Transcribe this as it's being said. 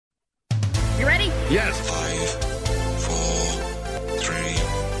Yes. 5, 4, 3,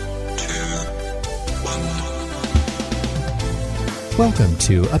 2, 1. Welcome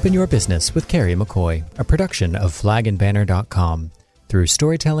to Up in Your Business with Carrie McCoy, a production of flagandbanner.com. Through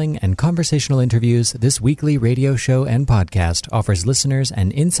storytelling and conversational interviews, this weekly radio show and podcast offers listeners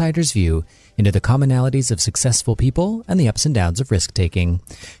an insider's view into the commonalities of successful people and the ups and downs of risk-taking.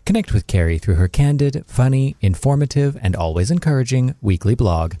 Connect with Carrie through her candid, funny, informative, and always encouraging weekly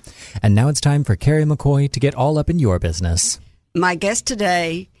blog. And now it's time for Carrie McCoy to get all up in your business. My guest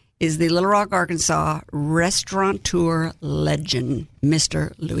today is the Little Rock, Arkansas restaurateur legend,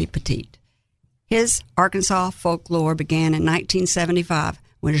 Mr. Louis Petit. His Arkansas folklore began in 1975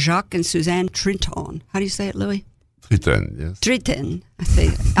 when Jacques and Suzanne Triton, how do you say it, Louis? Triton, yes. Triton, I see.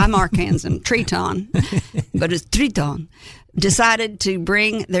 I'm Arkansan, Triton, but it's Triton, decided to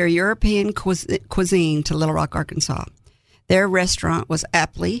bring their European cuisine to Little Rock, Arkansas. Their restaurant was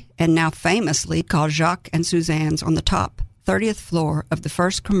aptly and now famously called Jacques and Suzanne's on the top 30th floor of the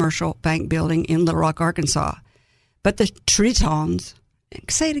first commercial bank building in Little Rock, Arkansas. But the Tritons,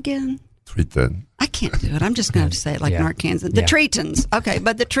 say it again. Triton. I can't do it. I'm just going to say it like an Arkansan. The Tritons. Okay,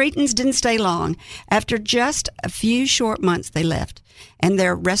 but the Tritons didn't stay long. After just a few short months, they left, and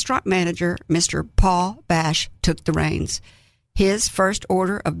their restaurant manager, Mr. Paul Bash, took the reins. His first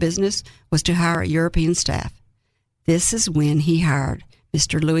order of business was to hire a European staff. This is when he hired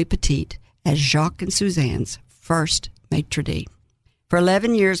Mr. Louis Petit as Jacques and Suzanne's first maitre d'. For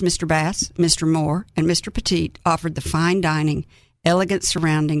 11 years, Mr. Bass, Mr. Moore, and Mr. Petit offered the fine dining, elegant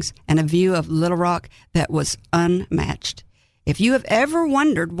surroundings, and a view of Little Rock that was unmatched. If you have ever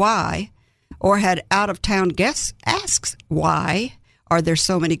wondered why, or had out-of-town guests ask why are there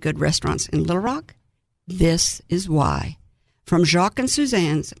so many good restaurants in Little Rock, this is why. From Jacques and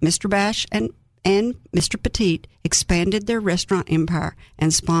Suzanne's, Mr. Bash and Mr. Petit expanded their restaurant empire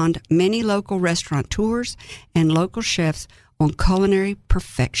and spawned many local restaurateurs and local chefs on culinary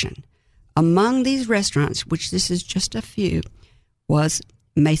perfection. Among these restaurants, which this is just a few, was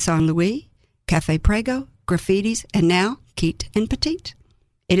Maison Louis, Café Prego, Graffitis, and now Quitte and Petit.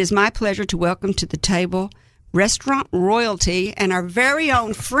 It is my pleasure to welcome to the table restaurant royalty and our very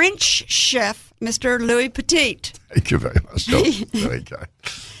own French chef, Mr. Louis Petit. Thank you very much. Very kind.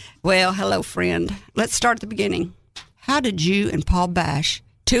 Well, hello, friend. Let's start at the beginning. How did you and Paul Bash,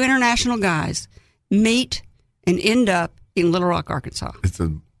 two international guys, meet and end up in Little Rock, Arkansas? It's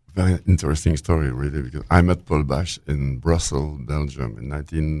a very interesting story, really, because I met Paul Bash in Brussels, Belgium, in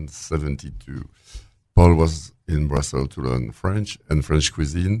 1972. Paul was in Brussels to learn French and French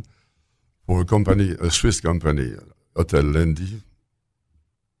cuisine for a company, a Swiss company, Hotel Lindy.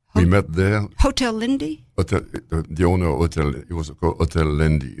 We met there. Hotel Lindy? The owner of Hotel, it was called Hotel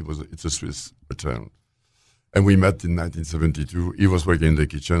Lindy. It's a Swiss hotel. And we met in 1972. He was working in the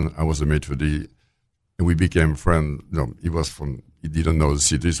kitchen. I was a maitre d'. And we became friends. No, he didn't know the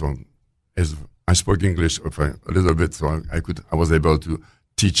city, so I spoke English a little bit, so I was able to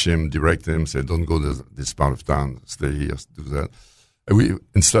teach him, direct him, say, don't go to this part of town, stay here, do that. And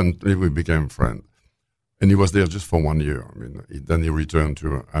instantly we became friends. And he was there just for 1 year. Then he returned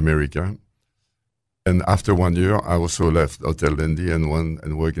to America. And after 1 year, I also left Hotel Lindy and went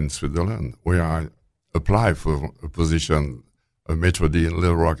and worked in Switzerland, where I applied for a position of maitre d' in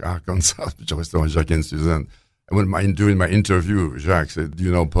Little Rock, Arkansas, which was Jacques and Suzanne. And when during my interview, Jacques said, do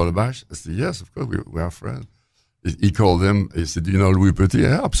you know Paul Bash? I said, yes, of course, we are friends. He called him. He said, do you know Louis Petit?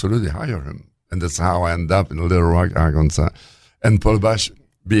 Yeah, absolutely, hire him. And that's how I ended up in Little Rock, Arkansas. And Paul Bash,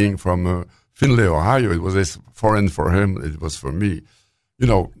 being from Findlay, Ohio, it was foreign for him. It was for me. You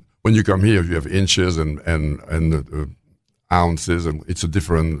know, when you come here, you have inches and ounces, and it's a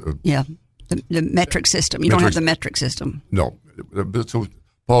different... The metric system. You don't have the metric system. No. So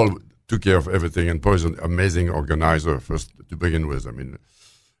Paul took care of everything, and Paul is an amazing organizer, first to begin with. And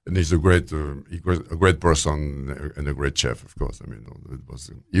he's a great person and a great chef, of course.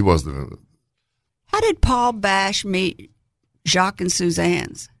 He was the... How did Paul Bash meet Jacques and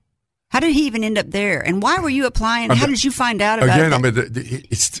Suzanne's? How did he even end up there? And why were you applying? How did you find out about it? Again,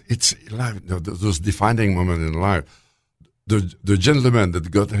 it's life. Those defining moments in life. The gentleman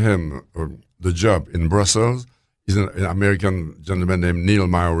that got him the job in Brussels is an American gentleman named Neil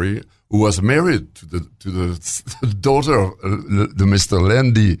Mowry, who was married to the daughter of the Mr.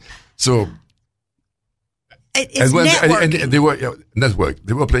 Landy. So it's networking. And they were network.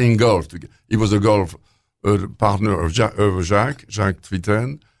 They were playing golf. He was a golf partner of Jacques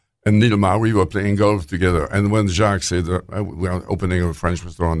Triton, and Neil Mowry were playing golf together. And when Jacques said, we are opening a French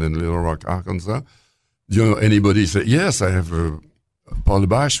restaurant in Little Rock, Arkansas, do you know anybody? Said, yes, I have Paul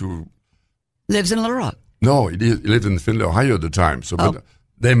Bash, who lives in Little Rock. No, he lived in Findlay, Ohio at the time. So but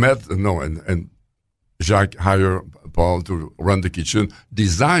they met, and Jacques hired Paul to run the kitchen,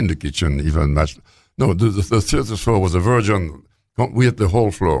 design the kitchen even much. No, the third floor was a virgin. We had the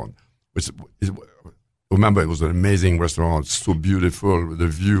whole floor. Remember, it was an amazing restaurant, so beautiful with the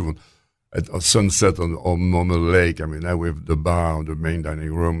view at a sunset on the lake. I mean, now we have the bar, the main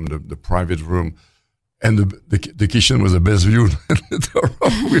dining room, the private room, and the kitchen was the best view.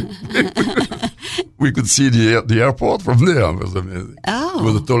 We could see the airport from there. It was amazing. Oh. It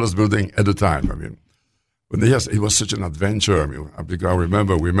was the tallest building at the time. I mean, but yes, it was such an adventure. I mean, I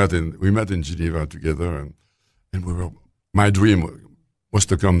remember we met in Geneva together, and my dream was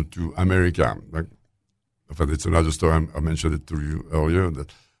to come to America. But it's another story. I mentioned it to you earlier that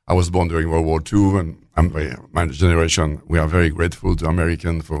I was born during World War II, and my generation, we are very grateful to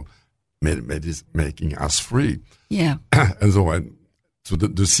Americans for making us free. Yeah. And so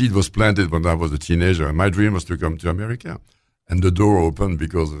the seed was planted when I was a teenager, and my dream was to come to America. And the door opened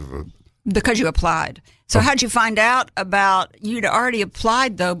because of... because you applied. So how'd you find out about, you'd already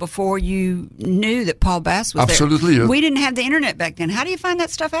applied, though, before you knew that Paul Bass was absolutely, there. We didn't have the internet back then. How do you find that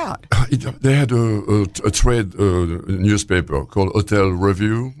stuff out? They had a trade newspaper called Hotel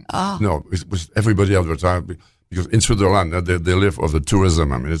Review. Oh. No, it was everybody advertised, because in Switzerland, they live off the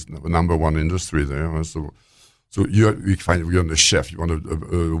tourism. I mean, it's the number one industry there. So you want a chef, you want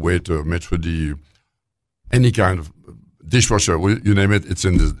a waiter, maître d', any kind of dishwasher, you name it, it's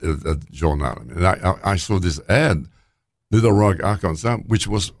in that journal. I mean, I saw this ad, Little Rock, Arkansas, which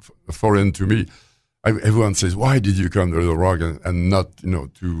was foreign to me. Everyone says, why did you come to Little Rock and not,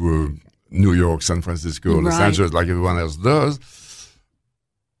 to New York, San Francisco, Los Angeles, like everyone else does?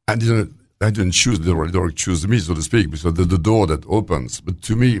 I didn't choose Little Rock, chose me, so to speak, because the door that opens. But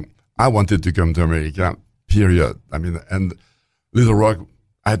to me, I wanted to come to America, period. I mean, and Little Rock,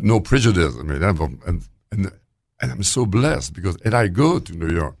 I had no prejudice. I mean, and I'm so blessed because as I go to New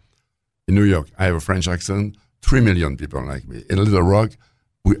York, in New York, I have a French accent, 3 million people like me. In Little Rock,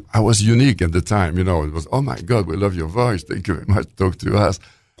 I was unique at the time. It was, oh my God, we love your voice. Thank you very much. Talk to us.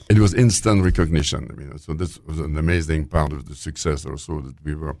 It was instant recognition. I mean, so this was an amazing part of the success also that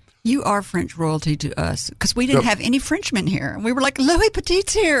we were. You are French royalty to us because we didn't have any Frenchmen here. We were like, Louis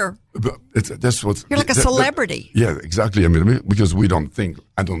Petit's here. But that's what you're like a celebrity. Yeah, exactly. I mean, because I don't think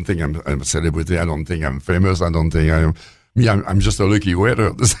I'm a celebrity. I don't think I'm famous. I don't think I'm just a lucky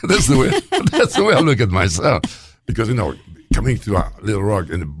waiter. That's the way I look at myself. Because coming to a Little Rock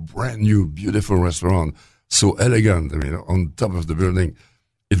in a brand new, beautiful restaurant, so elegant. I mean, on top of the building,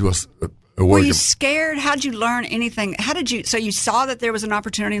 it was a Were you scared? How'd you learn anything? So you saw that there was an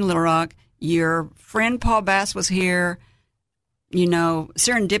opportunity in Little Rock. Your friend Paul Bass was here.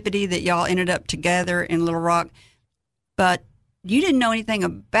 Serendipity that y'all ended up together in Little Rock. But you didn't know anything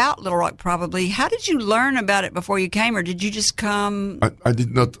about Little Rock probably. How did you learn about it before you came, or did you just come? I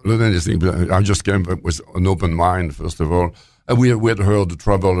did not learn anything, but I just came with an open mind, first of all. And we had heard the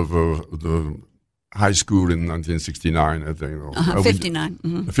trouble of the high school in 1969, I think. 59.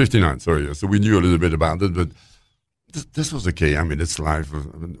 Mm-hmm. 59, sorry. Yeah. So we knew a little bit about it, but this was okay. I mean, it's life.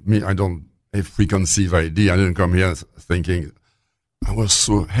 I don't have preconceived idea. I didn't come here thinking. I was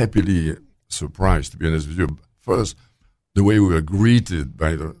so happily surprised, to be honest with you. First, the way we were greeted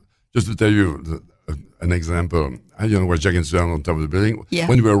by just to tell you an example, I was Jack and Suzanne on top of the building. Yeah.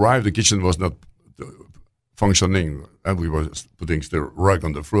 When we arrived, the kitchen was not functioning. And we were putting still rug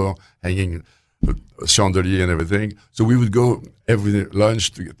on the floor, hanging a chandelier and everything. So we would go every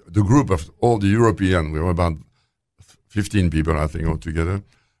lunch to the group of all the European. We were about 15 people, I think, altogether.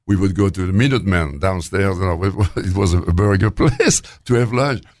 We would go to the Minutemen downstairs. It was a burger place to have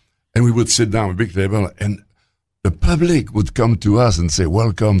lunch. And we would sit down at a big table, and the public would come to us and say,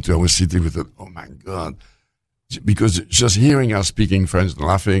 welcome to our city. We thought, oh my God. Because just hearing us speaking French,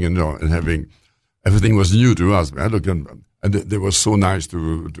 laughing and having, everything was new to us. And they were so nice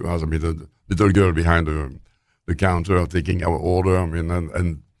to us. I mean, the little girl behind the counter taking our order. I mean,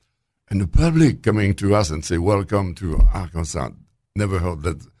 and the public coming to us and say, welcome to Arkansas. Never heard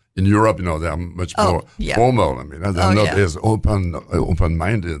that. In Europe, they are much more formal. I mean, they're not as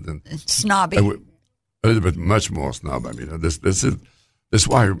open-minded. And snobby. A little bit much more snob. I mean, that's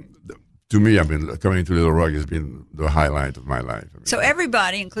why, to me, I mean, coming to Little Rock has been the highlight of my life. I mean, so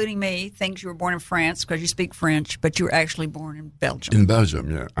everybody, including me, thinks you were born in France because you speak French, but you were actually born in Belgium. In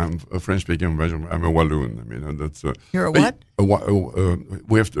Belgium, yeah. I'm a French-speaking in Belgium. I'm a Walloon. I mean, that's... You're a what?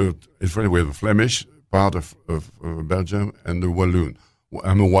 We have in France, we have a Flemish part of Belgium and the Walloon.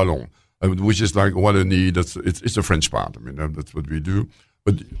 I'm a Wallon, which is like Wallonie. It's a French part. I mean, that's what we do.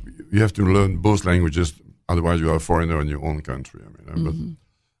 But you have to learn both languages, otherwise you are a foreigner in your own country. I mean,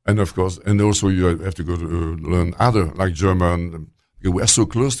 and of course, and also you have to go to learn other, like German, because we are so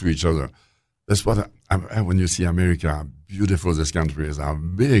close to each other. that's what when you see America, how beautiful this country is, how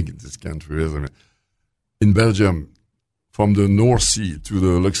big this country is. I mean, in Belgium, from the North Sea to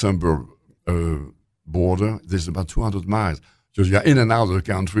the Luxembourg border, there's about 200 miles. So you're in and out of the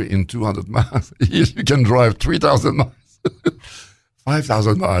country in 200 miles. You can drive 3,000 miles,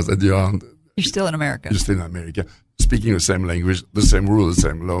 5,000 miles, and you're still in America. You're still in America, speaking the same language, the same rules, the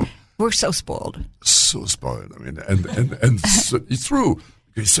same law. We're so spoiled. So spoiled. I mean, and so, it's true.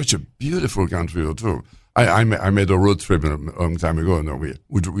 It's such a beautiful country, too. I made a road trip a long time ago. No,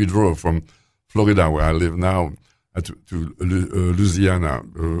 we drove from Florida, where I live now, to Louisiana,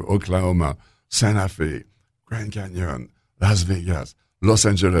 Oklahoma, Santa Fe, Grand Canyon, Las Vegas, Los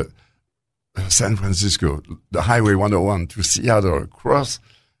Angeles, San Francisco, the Highway 101 to Seattle, across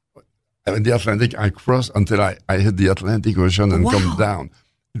the Atlantic. I crossed until I hit the Atlantic Ocean and come down.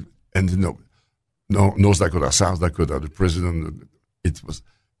 And, North Dakota, South Dakota, the president, it was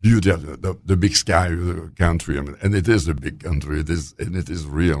beautiful, the big sky of the country. I mean, and it is a big country. It is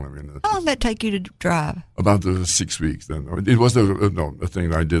real. I mean, how long did that take you to drive? About 6 weeks. Then it was a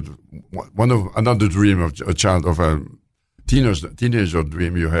thing I did. Another dream of a child, of a teenager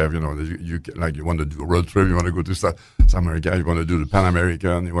dream you have. You want to do a road trip. You want to go to South America. You want to do the Pan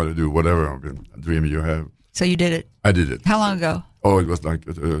American. You want to do whatever dream you have. So you did it. I did it. How long ago? Oh, it was like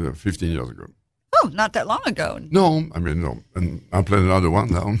 15 years ago. Oh, not that long ago. No, I mean, no. And I'm planning another one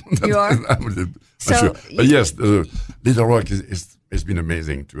now. You are? So, sure. But yes, Little Rock has been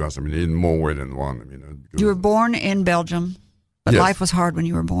amazing to us. I mean, in more ways than one. I mean, you were born in Belgium, but yes. Life was hard when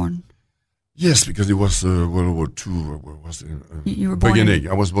you were born. Yes, because it was World War II. Was the you were born beginning.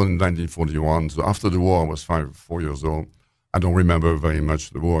 I was born in 1941. So after the war, I was 4 years old. I don't remember very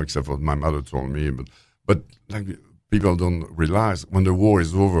much the war, except for what my mother told me. But like, people don't realize when the war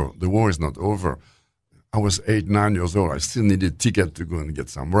is over, the war is not over. I was 8, 9 years old. I still needed a ticket to go and get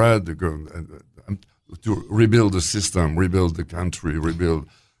some bread, to go and to rebuild the system, rebuild the country, rebuild.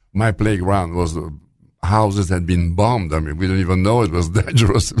 My playground was houses had been bombed. I mean, we didn't even know it was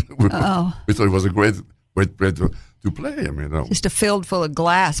dangerous. We thought it was a great place to play. I mean, just a field full of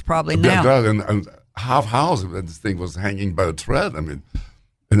glass, probably now. And half house, this thing was hanging by a thread. I mean.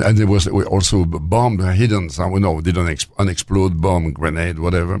 And it was also bomb hidden somewhere. Did an unexploded bomb, grenade,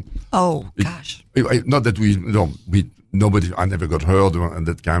 whatever. Oh, gosh. Not that nobody, I never got hurt and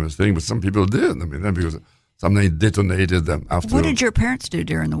that kind of thing, but some people did. I mean, because something detated them after. What did your parents do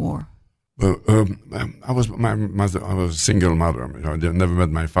during the war? I was a single mother. I never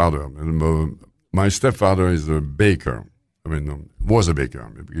met my father. My stepfather is a baker. I mean, was a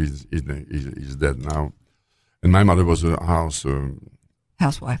baker. He's dead now. And my mother was a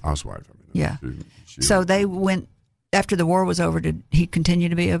housewife. I mean, yeah. So they went, after the war was over, did he continue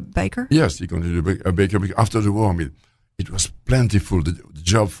to be a baker? Yes, he continued to be a baker. After the war, I mean, it was plentiful, the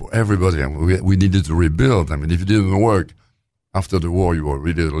job for everybody. I mean, we needed to rebuild. I mean, if you didn't work after the war, you were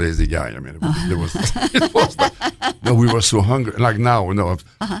really a lazy guy. I mean, it was like, we were so hungry. Like now,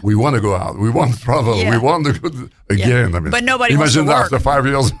 we want to go out. We want to travel. Yeah. We want to go again. Yeah. I mean, but nobody wants to work. Imagine after 5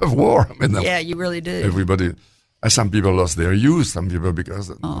 years of war. I mean, yeah, you really did. Everybody. Some people lost their youth. Some people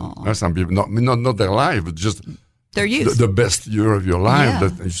because some people not their life, but just their youth. The best year of your life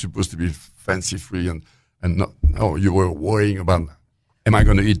that you're supposed to be fancy free and not. Oh, you were worrying about, am I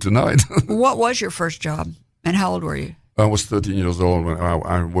going to eat tonight? What was your first job, and how old were you? I was 13 years old when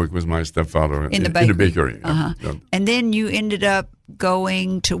I worked with my stepfather in the bakery. Uh-huh. Yeah. And then you ended up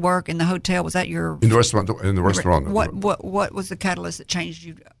going to work in the hotel. Was that your in the restaurant? What was the catalyst that changed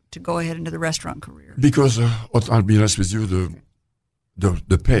you to go ahead into the restaurant career? Because I'll be honest with you,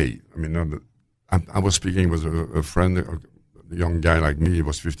 the pay. I mean, I was speaking with a friend, a young guy like me. He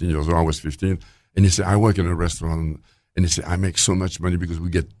was 15 years old. I was 15, and he said, "I work in a restaurant," and he said, "I make so much money because we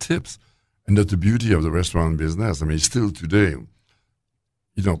get tips." And that's the beauty of the restaurant business. I mean, still today,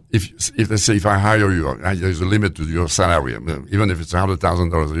 if let's say if I hire you, there's a limit to your salary. I mean, even if it's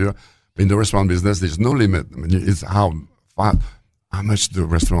 $100,000 a year, in the restaurant business, there's no limit. I mean, it's how much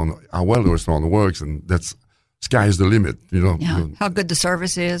how well the restaurant works, and that's sky is the limit. Yeah. How good the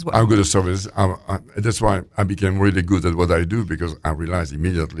service is. How good the service. That's why I became really good at what I do, because I realized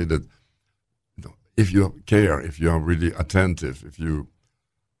immediately that if you care, if you are really attentive, if you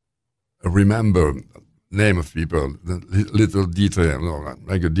remember name of people, the little detail,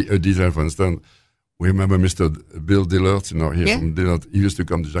 like a detail, for instance. We remember Mr. Bill Dillard, here from Dillard. He used to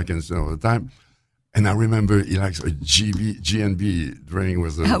come to Jack and Stone all the time. And I remember he likes a G&B drink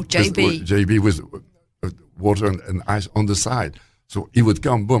with JB with water and ice on the side. So he would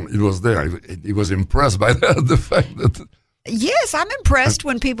come, boom, it was there. He was impressed by that, the fact that Yes, I'm impressed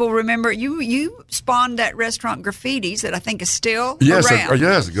when people remember you spawned that restaurant Graffitis that I think is still around.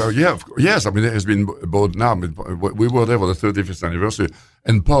 Yes. I mean, it has been bought now. We were there for the 35th anniversary,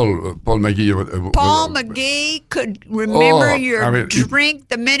 and Paul McGee. Paul McGee could remember your drink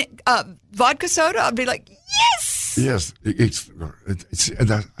the minute vodka soda. I'd be like, yes. Yes, it's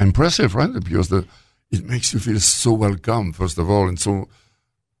impressive, right? Because it makes you feel so welcome, first of all, and so.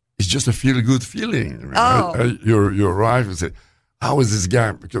 It's just a feel-good feeling. You arrive and say, how is this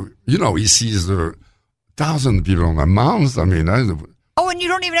guy? Because, he sees 1,000 people on a month. I mean, and you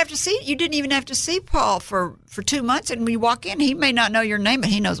don't even have to see. You didn't even have to see Paul for 2 months. And when you walk in, he may not know your name, but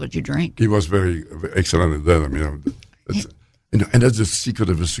he knows what you drink. He was very, very excellent at that. I mean, and that's the secret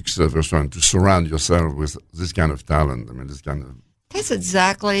of a successful restaurant, to surround yourself with this kind of talent. I mean, this kind of. That's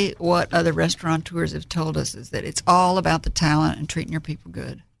exactly what other restaurateurs have told us, is that it's all about the talent and treating your people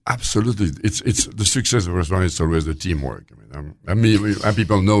good. Absolutely, it's the success of a restaurant. It's always the teamwork. I mean,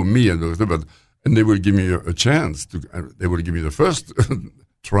 people know me, and they will give me a chance to. They will give me the first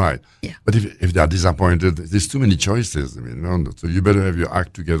try. Yeah. But if they are disappointed, there's too many choices. I mean, so you better have your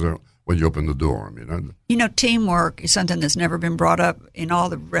act together when you open the door. I mean, teamwork is something that's never been brought up in all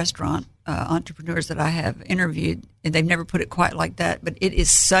the restaurant entrepreneurs that I have interviewed, and they've never put it quite like that. But it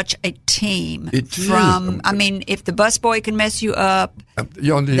is such a team. It is. I mean, if the busboy can mess you up,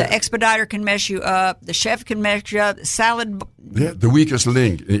 the expediter can mess you up, the chef can mess you up, the salad. Yeah, the weakest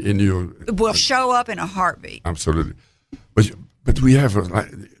link in your will show up in a heartbeat. Absolutely, but we have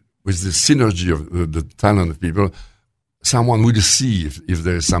with the synergy of the talent of people, someone will see if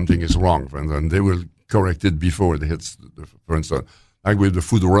there is something is wrong, and they will correct it before it hits. For instance. Like with the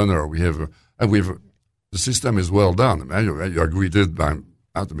food runner, we have the system is well done. You are greeted by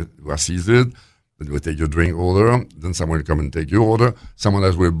who sees it, then we take your drink order, then someone will come and take your order, someone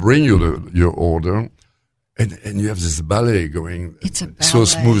else will bring you your order, and you have this ballet going so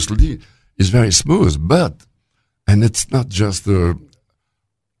smoothly. It's very smooth, and it's not just a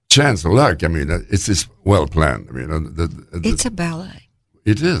chance or luck. I mean, it's well planned. I mean, it's a ballet.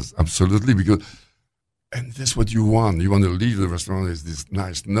 It is, absolutely, because. And that's what you want. You want to leave the restaurant with this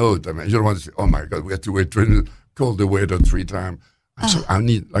nice note. I mean, you don't want to say, oh, my God, we have to wait 3 minutes, call the waiter 3 times. So I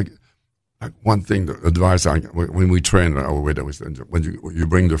need, like one thing, the advice, when we train our waiter, when you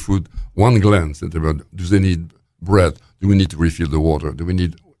bring the food, one glance at about, do they need bread? Do we need to refill the water? Do we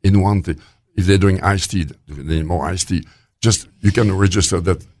need, in one thing, if they're doing iced tea, do they need more iced tea? Just, you can register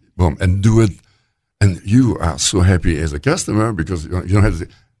that, boom, and do it. And you are so happy as a customer because you don't have to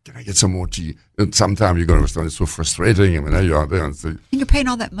say, can I get some more tea? And sometimes you go to a restaurant, it's so frustrating. I mean, there you are there. And you're paying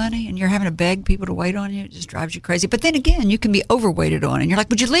all that money and you're having to beg people to wait on you. It just drives you crazy. But then again, you can be overweighted on. And you're like,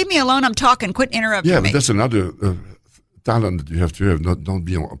 would you leave me alone? I'm talking. Quit interrupting me. Yeah, but that's another talent that you have to have. Don't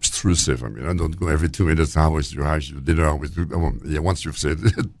be obtrusive. I mean, I don't go every 2 minutes. How was your dinner? Once you've said,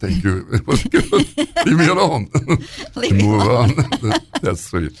 thank you, it was good. Leave me alone. Move on. That's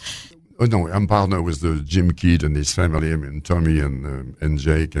sweet. Oh, no, I'm partner with Jim Keat and his family. I mean, Tommy and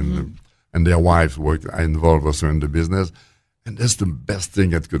Jake and their wives I involved also in the business. And that's the best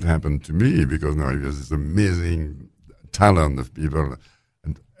thing that could happen to me because now there's this amazing talent of people.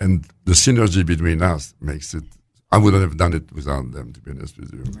 And the synergy between us makes it, I wouldn't have done it without them, to be honest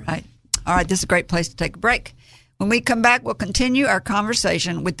with you. Right. All right, this is a great place to take a break. When we come back, we'll continue our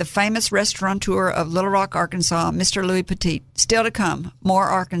conversation with the famous restaurateur of Little Rock, Arkansas, Mr. Louis Petit. Still to come, more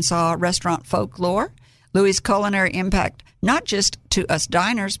Arkansas restaurant folklore, Louis' culinary impact, not just to us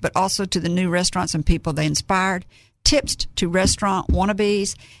diners, but also to the new restaurants and people they inspired, tips to restaurant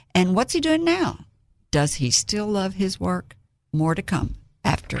wannabes, and what's he doing now? Does he still love his work? More to come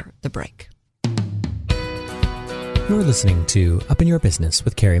after the break. You're listening to Up in Your Business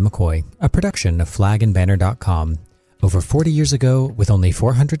with Carrie McCoy, a production of flagandbanner.com. Over 40 years ago, with only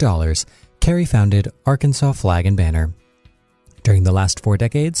 $400, Carrie founded Arkansas Flag and Banner. During the last 4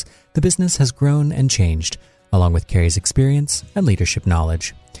 decades, the business has grown and changed, along with Carrie's experience and leadership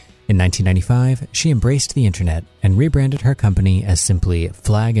knowledge. In 1995, she embraced the internet and rebranded her company as simply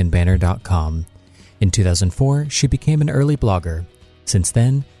flagandbanner.com. In 2004, she became an early blogger. Since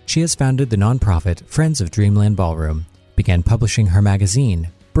then, she has founded the nonprofit Friends of Dreamland Ballroom, began publishing her magazine,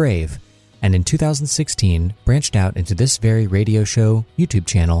 Brave, and in 2016 branched out into this very radio show, YouTube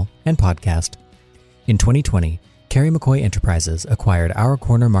channel, and podcast. In 2020, Carrie McCoy Enterprises acquired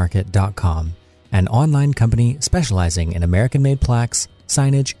OurCornerMarket.com, an online company specializing in American-made plaques,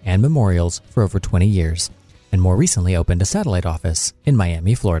 signage, and memorials for over 20 years, and more recently opened a satellite office in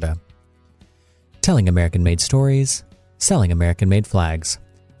Miami, Florida. Telling American-made stories, selling American-made flags.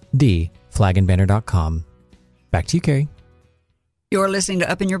 flagandbanner.com. Back to you, Carrie. You're listening to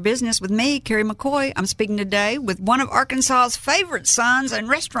Up in Your Business with me, Carrie McCoy. I'm speaking today with one of Arkansas's favorite sons and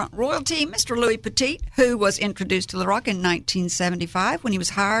restaurant royalty, Mr. Louis Petit, who was introduced to Little Rock in 1975 when he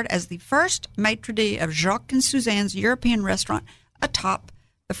was hired as the first maitre d' of Jacques and Suzanne's European restaurant atop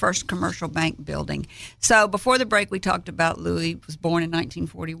the first commercial bank building. So before the break, we talked about Louis was born in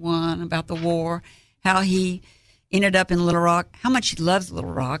 1941, about the war, how he ended up in Little Rock, how much he loves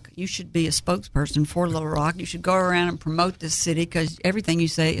Little Rock. You should be a spokesperson for Little Rock. You should go around and promote this city because everything you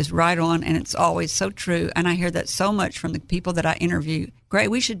say is right on and it's always so true. And I hear that so much from the people that I interview.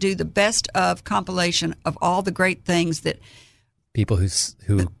 Great, we should do the best of compilation of all the great things that people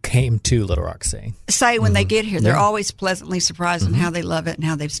who came to Little Rock say when they get here. They're always pleasantly surprised in how they love it and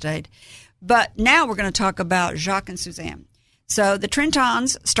how they've stayed. But now we're going to talk about Jacques and Suzanne. So the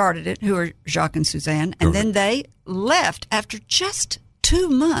Trentons started it, who are Jacques and Suzanne, and then they left after just 2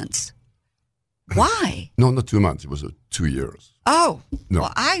 months. Why? No, not 2 months. It was 2 years. Oh, no.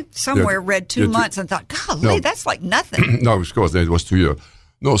 Well, I somewhere read 2 months and thought, golly, that's like nothing. No, of course, it was 2 years.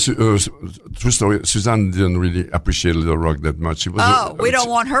 No, true story, Suzanne didn't really appreciate Little Rock that much. She was we don't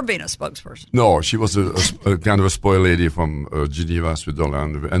want her being a spokesperson. No, she was a kind of a spoiled lady from Geneva,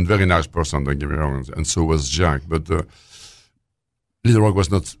 Switzerland, and very nice person, don't get me wrong, and so was Jacques. But Little Rock was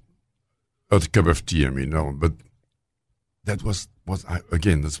not a cup of tea, but that was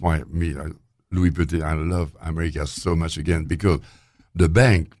that's why Louis Petit, I love America so much again, because the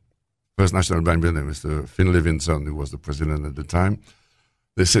bank, First National Bank building, Mr. Finn Levinson, who was the president at the time,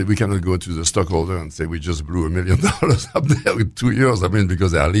 they said we cannot go to the stockholder and say we just blew $1 million up there in 2 years,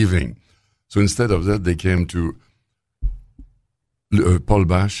 because they are leaving. So instead of that, they came to Paul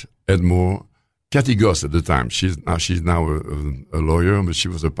Bash, Ed Moore, Cathy Goss at the time. She's now a lawyer, but she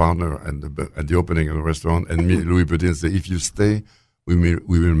was a partner at the opening of the restaurant. And me, Louis Petit, said, if you stay, we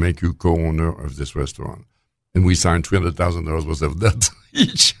will make you co-owner of this restaurant. And we signed $300,000 worth of debt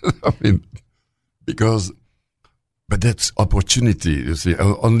each. But that's opportunity. You see,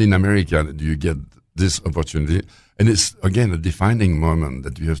 only in America do you get this opportunity. And it's, again, a defining moment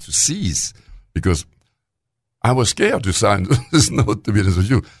that you have to seize. Because I was scared to sign this note, to be honest with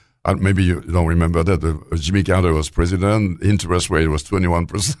you. Maybe you don't remember that. Jimmy Carter was president. Interest rate was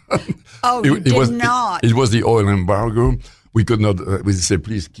 21%. Oh, you did not. It was the oil embargo. We could not. We said,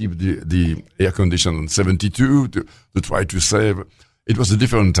 please keep the air condition on 72 to try to save. It was a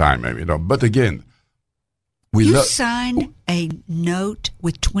different time, But again, you signed a note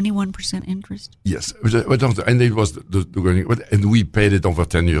with 21% interest. Yes, and it was and we paid it over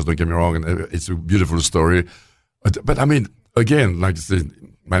 10 years. Don't get me wrong, and it's a beautiful story. But again, like I said,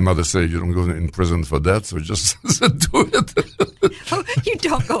 my mother said, you don't go in prison for debt, so just do it. Oh, you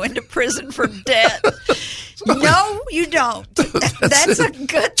don't go into prison for debt. No, you don't. That's a good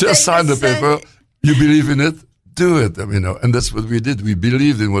thing. Just sign the paper. You believe in it, do it. And that's what we did. We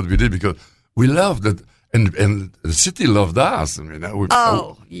believed in what we did because we loved it. And the city loved us.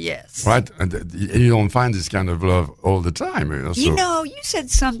 Yes. Right? And you don't find this kind of love all the time. You said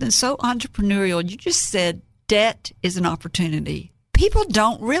something so entrepreneurial. You just said debt is an opportunity. People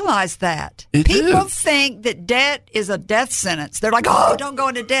don't realize that. People think that debt is a death sentence. They're like, oh, don't go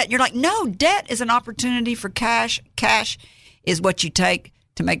into debt. And you're like, no, debt is an opportunity for cash. Cash is what you take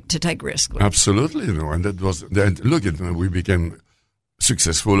to take risks. Absolutely. And that was, we became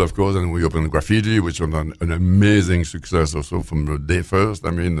successful, of course, and we opened Graffiti, which was an amazing success also from the day first.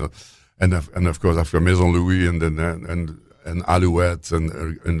 And of course, after Maison Louis and Alouette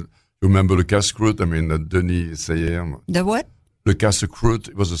and remember the Casse-Croûte? Denis Sayer. The what? Le Casse-Croûte.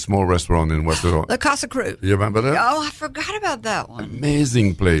 It was a small restaurant in West Little. Le Casse-Croûte. You remember that? Oh, I forgot about that one.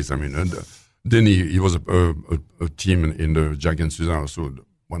 Amazing place. And Denis, he was a team in the Jacques and Suzanne, also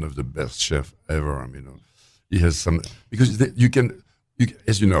one of the best chefs ever. He has some, because you can,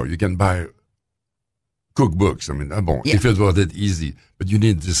 as you know, you can buy cookbooks. If it were that easy, but you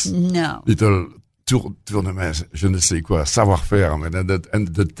need this little tournements, je ne sais quoi, savoir-faire, and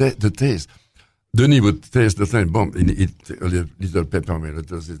the taste. Denis would taste the thing, boom, eat a little pepper,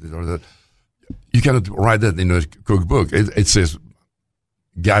 you cannot write that in a cookbook. It says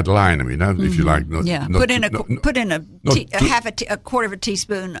guideline. If you like, put in a quarter of a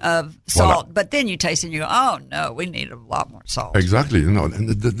teaspoon of salt, but then you taste it and you go, oh no, we need a lot more salt. Exactly, and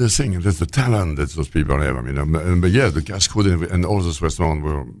the thing, there's the talent that those people have. But yeah, the Casse-Croûte and all those restaurants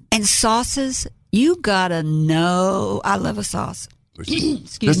were. And sauces, you gotta know. I love a sauce.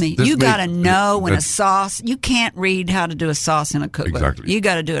 Excuse me. You got to know when a sauce, you can't read how to do a sauce in a cookbook. Exactly. You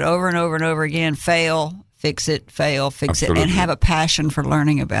got to do it over and over and over again. Fail, fix it, fail, fix Absolutely. It, and have a passion for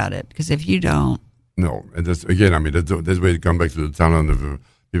learning about it. Because if you don't. No. And that's, again, that's where you come back to the talent of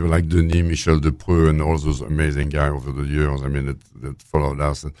people like Denis, Michel Depreux, and all those amazing guys over the years. I mean, that followed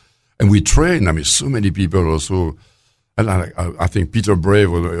us, and we trained. I mean, so many people also, and I think Peter Brave.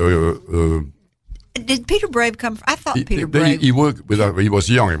 Did Peter Brave come from? I thought Peter Brave. He worked with. He was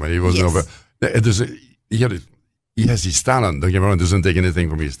young. I mean, he was over. He has his talent. Don't get me wrong. Doesn't take anything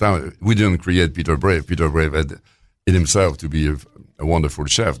from his talent. We didn't create Peter Brave. Peter Brave had in himself to be a wonderful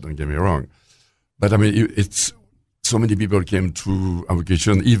chef. Don't get me wrong. But I mean, it's so many people came to our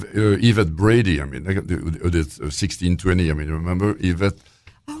kitchen. Yvette Brady. I mean, 1620. I mean, remember Yvette?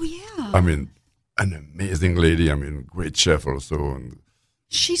 Oh yeah. I mean, an amazing lady. I mean, great chef also. And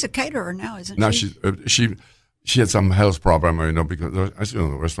she's a caterer now, isn't she? Now she had some health problem, because as you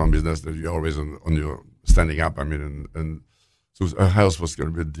know, the restaurant business, that you're always on your standing up. I mean, and so her health was a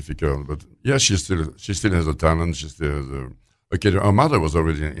bit difficult. But yeah, she still has a talent. She still has a caterer. Her mother was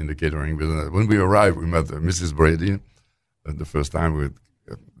already in the catering business. When we arrived, we met Mrs. Brady. The first time we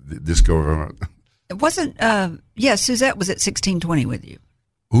discovered her. It wasn't. Suzette was at 1620 with you.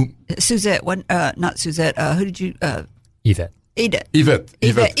 Who? Suzette. Not Suzette. Who did you? Yvette. Yvette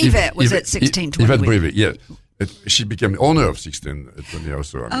was at 1620. Yvette Brady, yeah. She became owner of 1620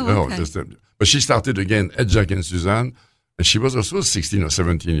 also. Okay. But she started again at Jacques and Suzanne, and she was also 16 or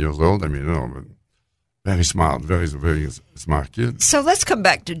 17 years old. I mean, very smart, very, very smart kid. So let's come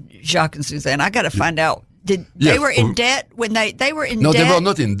back to Jacques and Suzanne. I got to find out. They were in debt when they were in debt? No, they were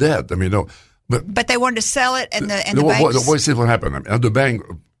not in debt. I mean, no. But they wanted to sell it, and the banks... What happened? I mean, the bank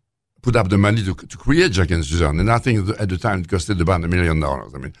put up the money to create Jacques and Suzanne, and I think at the time it costed about $1 million. I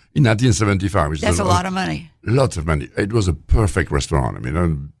mean, in 1975. That's a lot of money. Lots of money. It was a perfect restaurant. I mean, a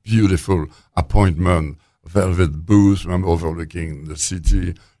beautiful appointment, velvet booth, overlooking the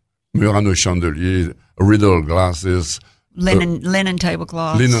city, Murano chandelier, riddle glasses, linen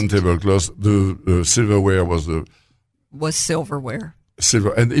tablecloths. The silverware was silverware.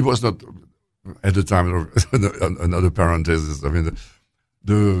 Silver, and it was not at the time. Another parenthesis. I mean,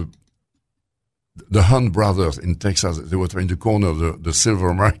 the Hunt brothers in Texas, they were trying to corner the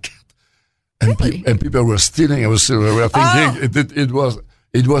silver market, and, really? And people were stealing our silverware, thinking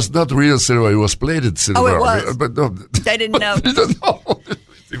it was not real silver; it was plated silver. Oh, it was. But no, they didn't know. They didn't know.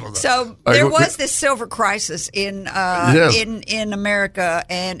 So there was this silver crisis in America,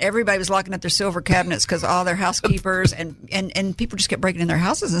 and everybody was locking up their silver cabinets because all their housekeepers and people just kept breaking in their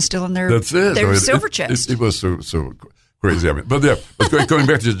houses and stealing their silver chests. It was so crazy. I mean, but going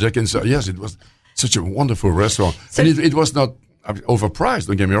back to Jacques and Suzanne, yes, it was such a wonderful restaurant, and it was not overpriced.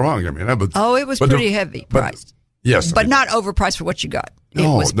 Don't get me wrong. I mean, it was pretty heavy priced. Yes, but not overpriced for what you got. It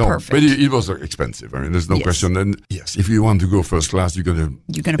was perfect. But it was expensive. I mean, there's no question. And yes, if you want to go first class, you're gonna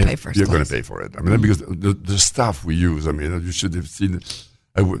pay first. You're gonna pay for it. I mean, because the stuff we use. I mean, you should have seen.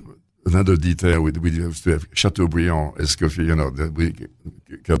 Another detail: we used to have Chateaubriand Escoffier. That we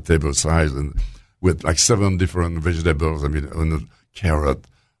cut table size and with like 7 different vegetables. I mean, carrot,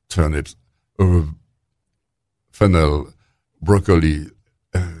 turnips, fennel, broccoli,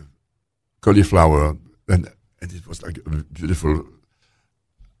 cauliflower, and it was like a beautiful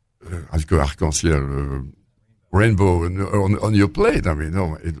arc-en-ciel rainbow on your plate. I mean,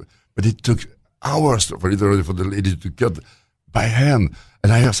 but it took hours literally for the lady to cut by hand.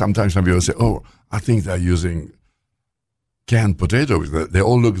 And I hear sometimes some people say, "Oh, I think they're using canned potatoes. They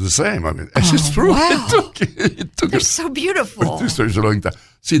all look the same." I mean, it's true. Wow. It took They're so beautiful. It took such a long time.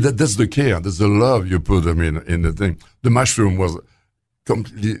 See, that's the care. That's the love you put. I mean, in the thing. The mushroom was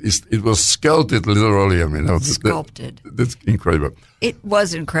completely. It was sculpted literally. I mean, sculpted. That's incredible. It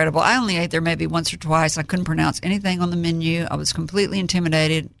was incredible. I only ate there maybe once or twice. I couldn't pronounce anything on the menu. I was completely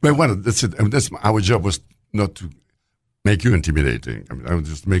intimidated. But that's it. I mean, our job was not to make you intimidating. I mean, I would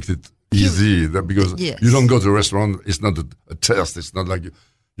just make it easy because you don't go to a restaurant. It's not a test. It's not like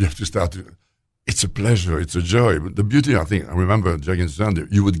you have to start. It's a pleasure. It's a joy. But the beauty, I remember Jacques and Suzanne,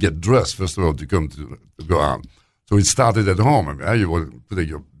 you would get dressed first of all to come to go out. So it started at home. I mean, you would put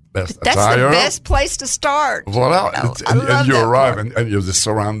your best attire. That's the best place to start. Voilà. And you arrive and you have the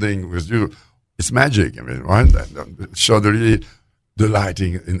surrounding with you. It's magic. I mean, right? The chandelier, the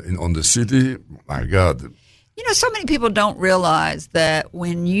lighting on the city. My God. You know, so many people don't realize that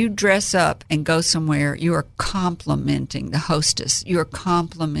when you dress up and go somewhere, you are complimenting the hostess. You are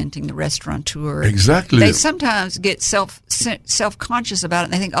complimenting the restaurateur. Exactly. They sometimes get self-conscious about it,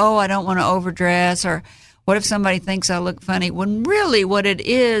 and they think, "Oh, I don't want to overdress," or "What if somebody thinks I look funny?" When really what it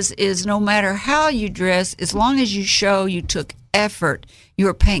is no matter how you dress, as long as you show you took effort, you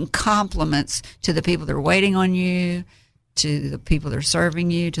are paying compliments to the people that are waiting on you, to the people that are serving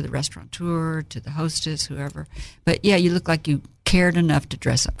you, to the restaurateur, to the hostess, whoever. But yeah, you look like you cared enough to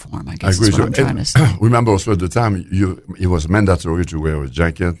dress up for him, I guess is what I'm trying to say. Remember also at the time, it was mandatory to wear a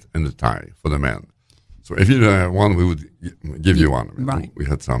jacket and a tie for the men. So if you didn't have one, we would give you one. I mean, right. We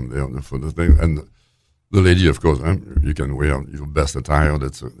had some there for the thing. And the lady, of course, you can wear your best attire,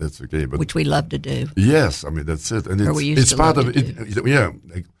 that's okay. But which we love to do. Yes, I mean, that's it. And it's part of it.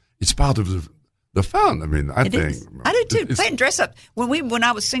 It's part of the fun. I mean, I think. I do too. Playing dress up. When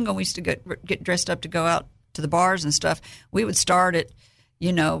I was single, we used to get dressed up to go out to the bars and stuff. We would start at,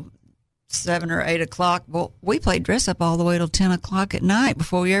 7 or 8 o'clock. Well, we played dress up all the way till 10 o'clock at night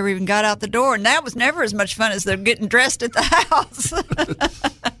before we ever even got out the door. And that was never as much fun as they're getting dressed at the house.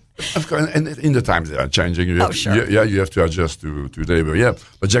 Of course, and in the times they are changing. Sure. You have to adjust to today.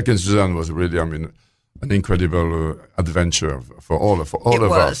 But Jack and Suzanne was really, an incredible adventure for all of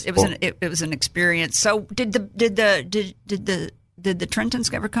us. It was an experience. So did the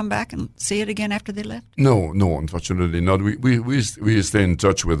Trentons ever come back and see it again after they left? No, unfortunately not. We stay in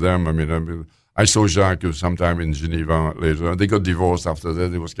touch with them. I mean, I saw Jacques sometime in Geneva later. They got divorced after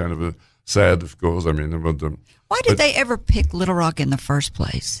that. It was kind of sad, of course. I mean, why did they ever pick Little Rock in the first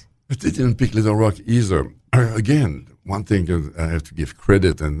place? But they didn't pick Little Rock either. Again, one thing I have to give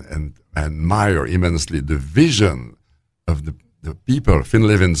credit and admire immensely the vision of the people. Phil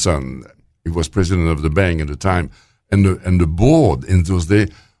Levinson, he was president of the bank at the time, and the board in those days,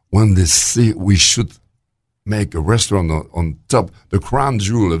 when they see we should make a restaurant on top, the crown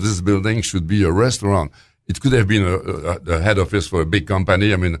jewel of this building should be a restaurant. It could have been the head office for a big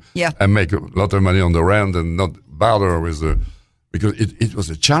company. I mean, and make a lot of money on the rent and not bother with because it was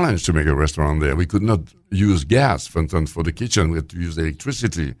a challenge to make a restaurant there. We could not use gas, for instance, for the kitchen. We had to use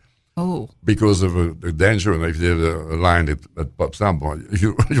electricity. Oh. Because of the danger, and if you have a line that pops up,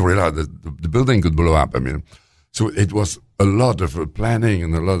 you realize that the building could blow up. I mean, so it was a lot of planning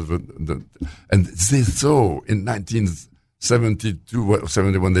and a lot of and they saw in 1972 or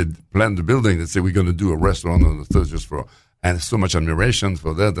 70 when they planned the building, they said we're going to do a restaurant on the 30th floor, and so much admiration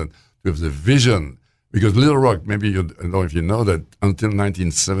for that, and we have the vision. Because Little Rock, maybe you don't know if you know that until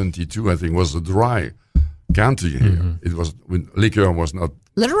 1972, I think, was a dry county here. Mm-hmm. It was liquor was not.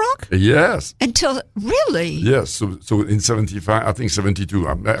 Little Rock? Yes. Until really? Yes. So in 75, I think 72.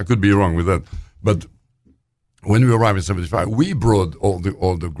 I could be wrong with that, but when we arrived in 75, we brought all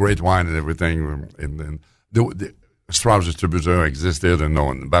the great wine and everything. And the Strauss distributor existed,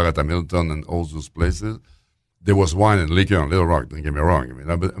 and Barrett Hamilton and all those places. There was wine and liquor in Little Rock. Don't get me wrong. I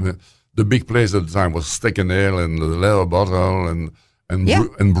mean, the big place at the time was Steak and Ale and the Leather Bottle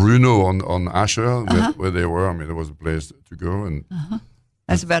and Bruno on Asher, where they were. I mean, there was a place to go. And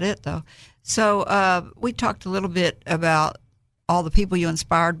that's about it, though. So we talked a little bit about all the people you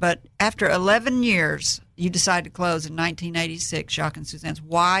inspired, but after 11 years, you decided to close in 1986, Jacques and Suzanne's.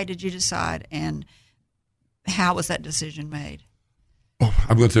 Why did you decide, and how was that decision made? Oh,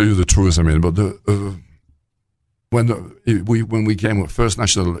 I'm going to tell you the truth. I mean, but when we came,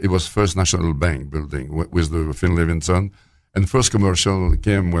 it was First National Bank building with the Phil Levinson, and First Commercial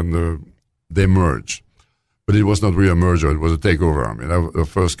came when they merged. But it was not really a merger, it was a takeover. I mean, the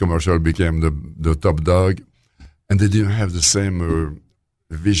First Commercial became the top dog, and they didn't have the same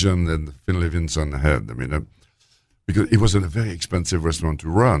vision that Phil Levinson had. I mean, because it was a very expensive restaurant to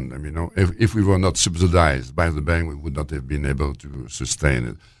run. I mean, if we were not subsidized by the bank, we would not have been able to sustain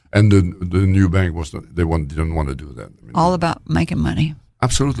it. And the new bank didn't want to do that. I mean, all about making money.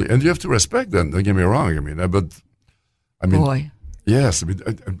 Absolutely, and you have to respect that. Don't get me wrong. I mean, boy, yes. I mean,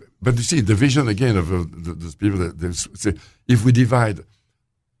 but you see the vision again of those people that they say, if we divide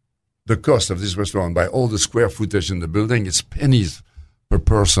the cost of this restaurant by all the square footage in the building, it's pennies per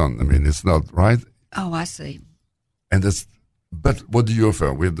person. I mean, it's not right. Oh, I see. And but what do you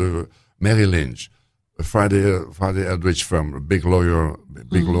offer with the Mary Lynch? Friday Eldridge firm, a big lawyer,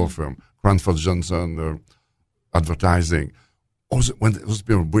 law firm, Cranford Johnson, advertising. Also, when those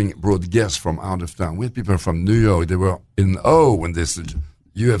people brought guests from out of town, we had people from New York. They were in awe when they said,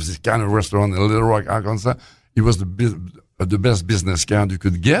 "You have this kind of restaurant in Little Rock, Arkansas." It was the best business card you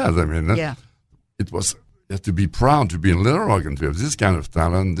could get. I mean, it was. You have to be proud to be in Little Rock and to have this kind of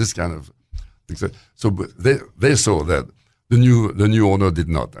talent, this kind of. So they saw that. The new owner did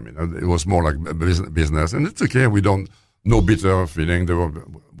not. I mean, it was more like business, and it's okay. We don't no bitter feeling.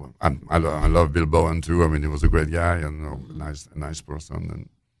 I love Bill Bowen too. I mean, he was a great guy and a nice person.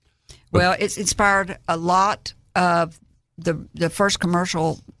 Well, it's inspired a lot of the First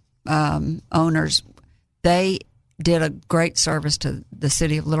Commercial owners. They did a great service to the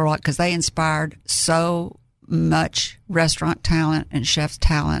city of Little Rock because they inspired so much restaurant talent and chef's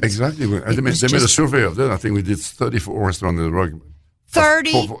talent. Exactly. They made a survey of that. I think we did 34 restaurants in the rock.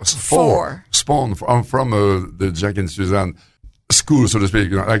 34. Spawned from the Jack and Suzanne school, so to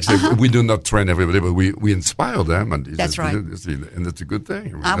speak. Like I say, we do not train everybody, but we inspire them, and that's right. And it's a good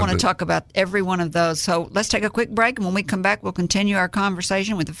thing. I want to talk about every one of those. So let's take a quick break, and when we come back, we'll continue our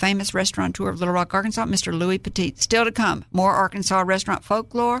conversation with the famous restaurateur of Little Rock, Arkansas, Mr. Louis Petit. Still to come, more Arkansas restaurant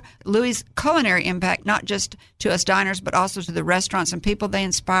folklore, Louis' culinary impact, not just to us diners, but also to the restaurants and people they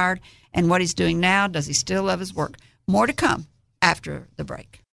inspired, and what he's doing now. Does he still love his work? More to come after the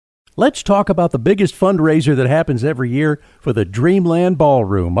break. Let's talk about the biggest fundraiser that happens every year for the Dreamland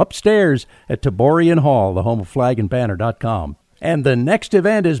Ballroom upstairs at Taborian Hall, the home of flagandbanner.com. And the next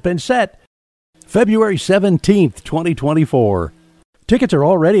event has been set, February 17th, 2024. Tickets are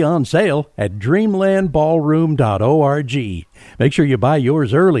already on sale at dreamlandballroom.org. Make sure you buy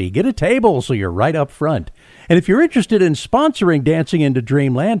yours early. Get a table so you're right up front. And if you're interested in sponsoring Dancing into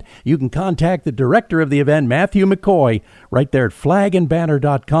Dreamland, you can contact the director of the event, Matthew McCoy, right there at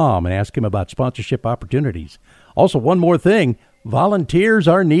flagandbanner.com and ask him about sponsorship opportunities. Also, one more thing, volunteers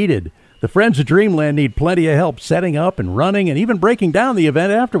are needed. The Friends of Dreamland need plenty of help setting up and running and even breaking down the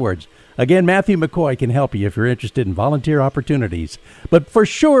event afterwards. Again, Matthew McCoy can help you if you're interested in volunteer opportunities. But for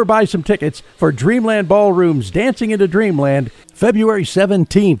sure, buy some tickets for Dreamland Ballroom's Dancing into Dreamland, February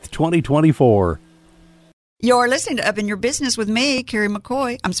 17th, 2024. You're listening to Up in Your Business with me, Carrie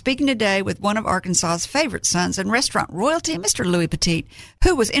McCoy. I'm speaking today with one of Arkansas's favorite sons and restaurant royalty, Mr. Louis Petit,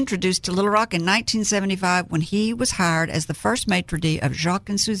 who was introduced to Little Rock in 1975 when he was hired as the first maitre d' of Jacques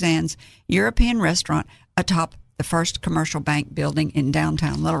and Suzanne's European restaurant atop the first commercial bank building in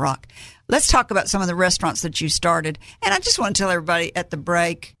downtown Little Rock. Let's talk about some of the restaurants that you started. And I just want to tell everybody at the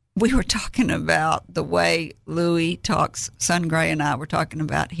break, we were talking about the way Louis talks. Son Gray and I were talking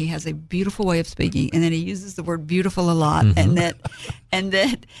about he has a beautiful way of speaking, and then he uses the word beautiful a lot, and that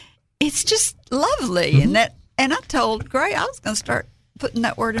it's just lovely. And I told Gray I was going to start putting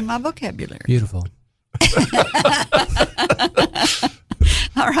that word in my vocabulary. Beautiful.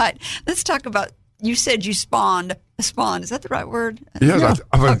 All right, let's talk about. You said you spawned. Is that the right word? Yes.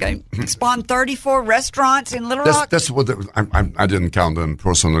 Yeah. Okay. Spawned 34 restaurants in Little Rock? That's what I didn't count them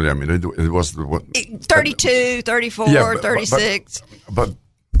personally. I mean, it was 32, 34, 36. But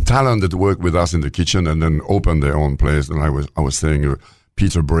talent that worked with us in the kitchen and then opened their own place. And I was saying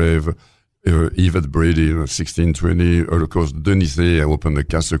Peter Brave, Yvette Brady, 1620. Of course, Denisay opened the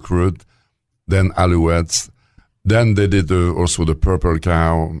Castle Croûte. Then Alouettes. Then they did also the Purple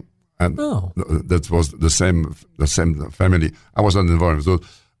Cow. And that was the same family. I was not involved. So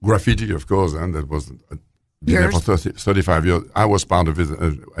graffiti, of course, and that was been for 35 years. I was part of it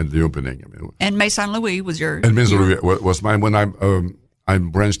at the opening. I mean, and Maison Louis was your. And Maison Louis was mine when I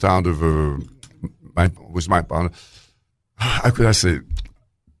branched out of with my partner. How could I say?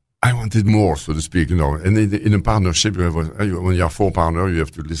 I wanted more, so to speak. And in a partnership, when you have four partners, you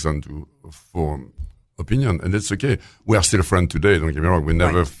have to listen to four opinion, and it's okay. We are still friends today, don't get me wrong. We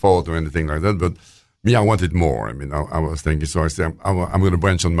never fought or anything like that, but me, I wanted more. I mean, I was thinking, so I said, I'm going to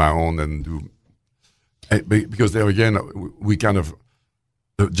branch on my own and do, because there again, we kind of,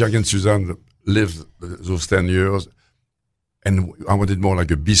 Jack and Suzanne lived those 10 years, and I wanted more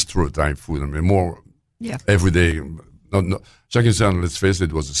like a bistro type food. I mean, more every day. No, Jack and Suzanne, let's face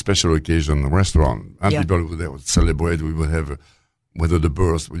it, was a special occasion restaurant, and people would celebrate. We would have whether the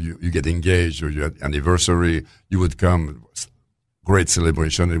birth, you get engaged or you had anniversary, you would come. Great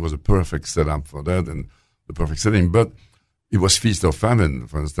celebration. It was a perfect setup for that and the perfect setting. But it was feast or famine,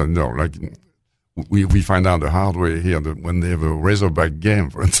 for instance. Like we find out the hard way here that when they have a Razorback game,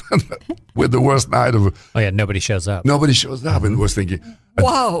 for instance, with the worst night of. Nobody shows up. Nobody shows up, and was thinking,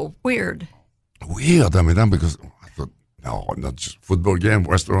 whoa, weird. Weird. I mean, because I thought, no, not just football game,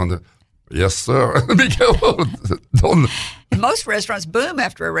 restaurant. Yes, sir. Be careful. Most restaurants boom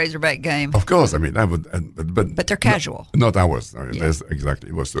after a Razorback game. Of course, I mean, I would, but they're casual. Not ours. I mean, that's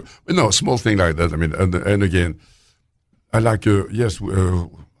exactly it was. But small thing like that. I mean, and again, I like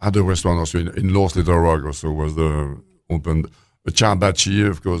other restaurant also in North Little Rock also was opened. Ciabaci,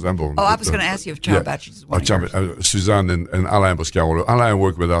 of course. I was going to ask you if Ciabaci is one of yours. Suzanne and Alain Boscarolo. Alain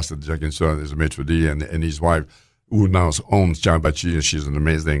worked with us at Jack and Suzanne as a maitre d', and his wife, who now owns Ciabaci, and she's an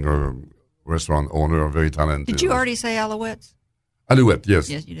amazing restaurant owner, very talented. Did you already say Alouettes? Alouette, yes.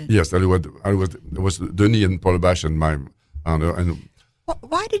 Yes, you did. Yes, Alouette. It was Denis and Paul Bash and my owner. And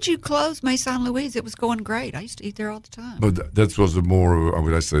why did you close Maison Louise? It was going great. I used to eat there all the time. But that was a more, how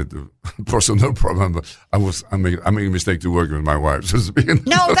would I say, the personal problem. But I made a mistake to work with my wife. So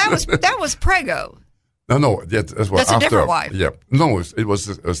no, that was Prego. No, that's after. A different wife. Yeah, no, it was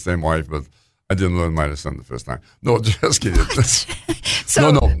the same wife, but I didn't learn my lesson the first time. No, just kidding. So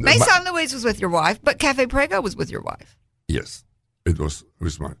no, Maison Louise was with your wife, but Café Prego was with your wife. Yes, it was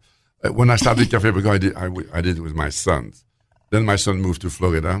with my. When I started Café Prego, I did it with my sons, Then my son moved to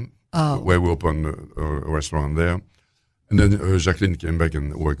Florida, where we opened a restaurant there. And then Jacqueline came back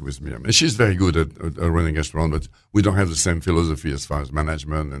and worked with me. I mean, she's very good at running a restaurant, but we don't have the same philosophy as far as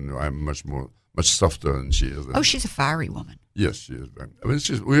management, and I'm much softer than she is. Oh, she's a fiery woman. Yes, she is. I mean,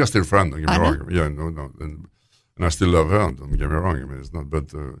 we are still friends, don't get me wrong. Yeah, no. And I still love her, don't get me wrong. I mean, it's not,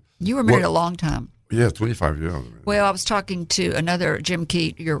 but... you were married a long time. Yeah, 25 years. I mean. Well, I was talking to another Jim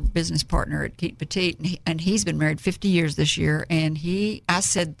Keat, your business partner at Keat Petit, and he's been married 50 years this year, and I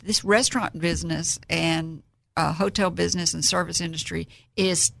said, this restaurant business and... hotel business and service industry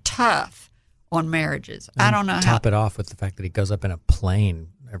is tough on marriages. And I don't know top it off with the fact that he goes up in a plane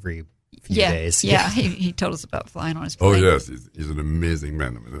every few days. Yeah, he told us about flying on his plane. Oh, yes. He's an amazing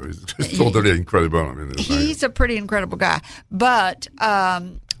man. I mean, he's totally incredible. I mean, he's a pretty incredible guy. But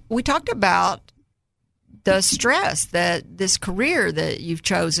we talked about the stress that this career that you've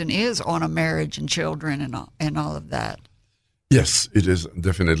chosen is on a marriage and children and all of that. Yes, it is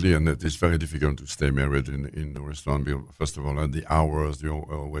definitely, and it is very difficult to stay married in the restaurant. Because first of all, the hours, you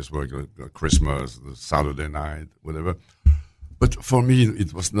always work Christmas, the Saturday night, whatever. But for me,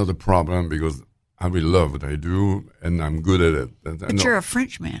 it was not a problem because I really love what I do, and I'm good at it. But you're a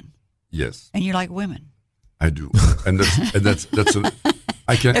French man. Yes. And you like women. I do. And that's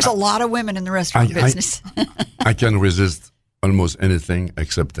there's a lot of women in the restaurant business. I can resist almost anything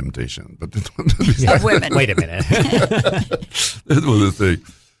except temptation. But women. Wait a minute. That was the thing.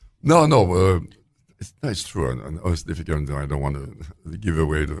 No, it's true. And it's difficult. I don't want to give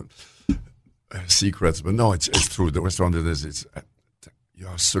away the secrets, but no, it's true. The restaurant business, you're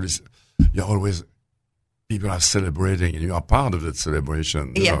always, people are celebrating, and you are part of that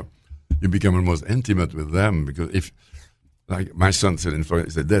celebration. You know, you become almost intimate with them because if, like my son said in Florida,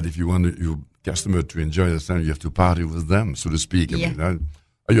 he said, Dad, if you want your customer to enjoy the time, you have to party with them, so to speak. I mean,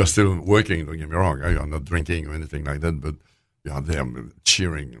 you're still working, don't get me wrong. You're not drinking or anything like that, but you are there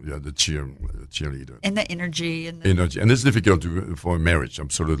cheering. You are the cheerleader. And the energy. And it's difficult for a marriage,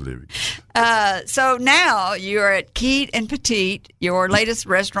 absolutely. So now you're at Keat and Petit, your latest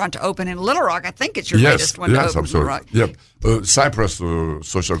restaurant to open in Little Rock. I think it's your latest one to open in Little Rock. Yep. Cypress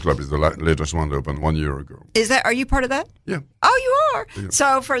Social Club is the latest one to open 1 year ago. Are you part of that? Yeah. Oh, you are? Yeah.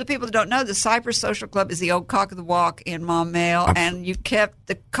 So for the people that don't know, the Cypress Social Club is the old Cock of the Walk in Montmel, and you kept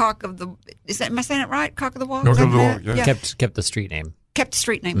the Cock of the... am I saying it right? Cock of the Walk? Cock of the Walk, yeah. Kept the street name. Kept the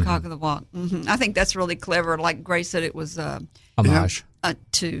street name Cock of the Walk. Mm-hmm. I think that's really clever. Like Grace said, it was... homage.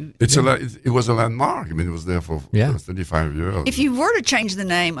 It was a landmark. I mean, it was there for 35 years. If you were to change the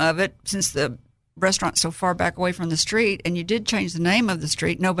name of it, since the restaurant's so far back away from the street, and you did change the name of the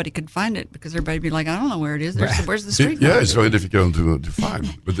street, nobody could find it because everybody would be like, I don't know where it is. Where's the street? It's very difficult to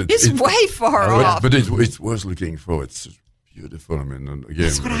find. But it's way far off. But it was looking for. It's beautiful. I mean, again,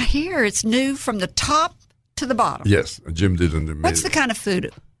 that's what I hear. It's new from the top to the bottom. Yes, Jim did an amazing. What's the kind of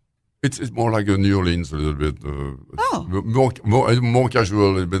food? It's more like a New Orleans a little bit. More casual,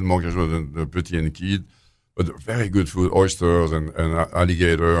 a little bit more casual than the Petit and Keat, but very good food: oysters and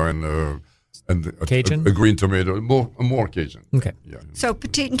alligator and Cajun, a green tomato, more Cajun. Okay. Yeah. So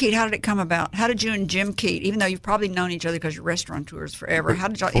Petit and Keat, how did it come about? How did you and Jim Keat, even though you've probably known each other because you're restaurateurs forever, how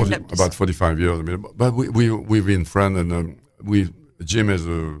did y'all end up? About 45 years. I mean, but we've been friends, and Jim has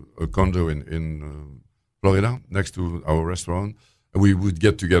a condo in Florida next to our restaurant. We would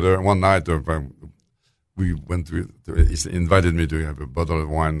get together one night. We went he invited me to have a bottle of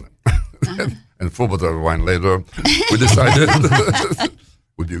wine, and 4 bottles of wine later, we decided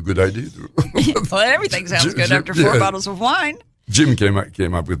would be a good idea. Well, everything sounds good after 4 bottles of wine. Jim came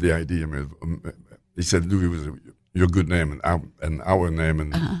up with the idea. I mean, he said, "Louis, was your good name and our name,"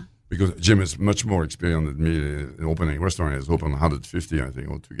 and because Jim is much more experienced than me in opening a restaurant. He's opened 150, I think,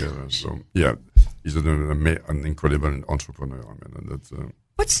 altogether. So yeah. He's an incredible entrepreneur. I mean, and that's.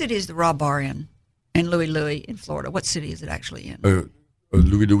 What city is the Raw Bar in Louis in Florida? What city is it actually in?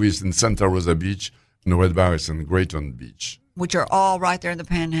 Louis is in Santa Rosa Beach, and the Red Bar is in Grayton Beach. Which are all right there in the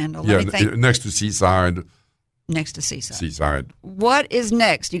Panhandle. Next to Seaside. Next to Seaside. Seaside. What is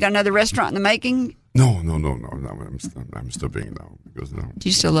next? You got another restaurant in the making? No. I'm stopping now because Do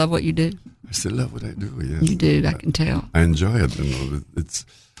you still love what you do? I still love what I do. Yes. You do. I can tell. I enjoy it.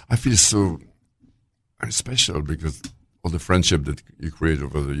 I feel so. I'm special because all the friendship that you create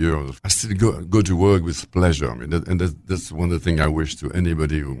over the years. I still go to work with pleasure. I mean, that's one of the things I wish to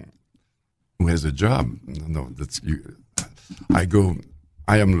anybody who has a job. No, that's you. I am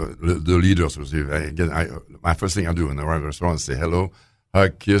the leader. So my first thing I do in a restaurant is say hello,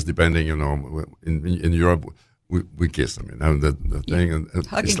 hug, kiss. Depending, in Europe we kiss. I mean, the thing. And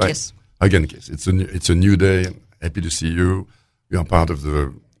hug and kiss. Hug and kiss. It's a new day. Happy to see you. You are part of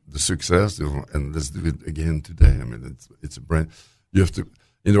the the success, and let's do it again today. I mean, it's a brand. You have to,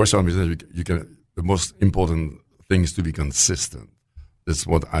 in the restaurant business, you can, the most important thing is to be consistent. That's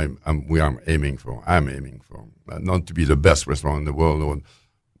what I'm aiming for. I'm aiming for. Not to be the best restaurant in the world. Or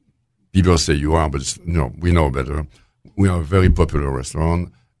people say you are, but we know better. We are a very popular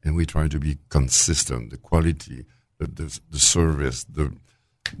restaurant, and we try to be consistent. The quality, the service,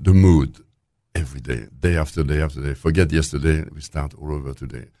 the mood, every day, day after day after day. Forget yesterday, we start all over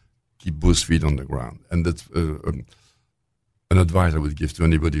today. Keep both feet on the ground. And that's an advice I would give to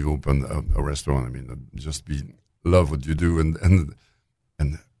anybody who open a restaurant. I mean, just love what you do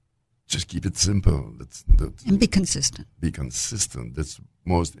and just keep it simple. And be consistent. Be consistent. That's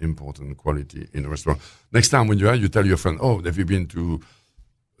most important quality in a restaurant. Next time when you tell your friend, oh, have you been to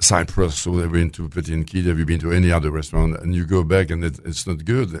Cyprus, or have you been to Petit, have you been to any other restaurant, and you go back and it's not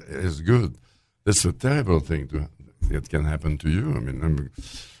good, it's good. That's a terrible thing that can happen to you. I mean,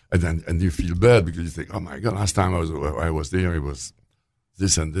 and you feel bad because you think, oh my God, last time I was there, it was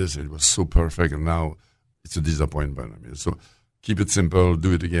this and this, it was so perfect, and now it's a disappointment. I mean, so keep it simple,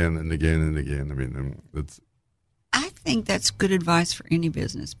 do it again and again and again. I mean, I think that's good advice for any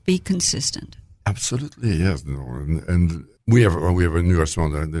business. Be consistent. Absolutely, yes. And we have a new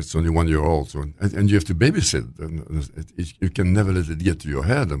restaurant that's only 1 year old, so and you have to babysit. And you can never let it get to your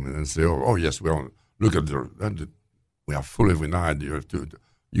head and say, oh yes, look at we are full every night.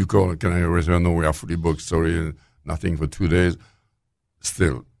 You call, can I have a restaurant? No, we are fully booked. Sorry, nothing for 2 days.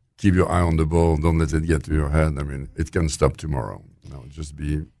 Still, keep your eye on the ball. Don't let it get to your head. I mean, it can stop tomorrow. Just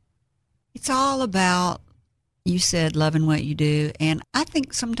be. It's all about, you said, loving what you do, and I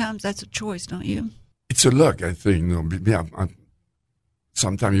think sometimes that's a choice, don't you? It's a luck, I think.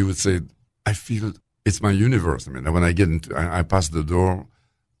 Sometimes you would say, I feel it's my universe. I mean, when I get I pass the door,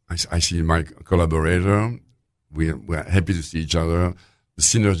 I see my collaborator. We're happy to see each other. The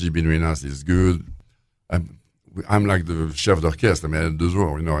synergy between us is good. I'm like the chef d'orchestre. I mean, at the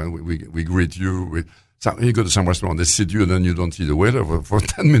door, we greet you. You go to some restaurant, they sit you, and then you don't see the waiter for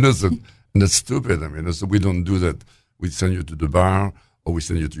 10 minutes, and that's stupid. I mean, so we don't do that. We send you to the bar, or we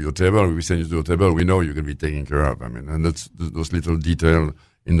send you to your table, or we send you to your table. We know you're going to be taken care of. I mean, and that's those little details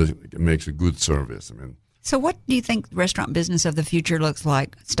makes a good service. I mean. So what do you think the restaurant business of the future looks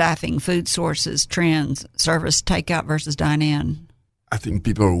like? Staffing, food sources, trends, service, takeout versus dine-in? I think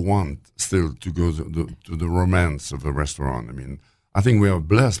people want still to go to the romance of a restaurant. I mean, I think we are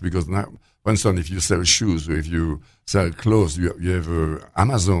blessed because now, for instance, if you sell shoes or if you sell clothes, you have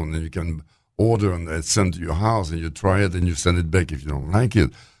Amazon and you can order and it's sent to your house and you try it and you send it back if you don't like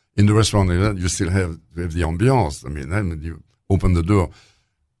it. In the restaurant, you still have the ambiance. I mean, then you open the door.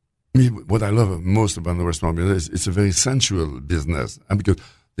 What I love most about the restaurant business is it's a very sensual business. And because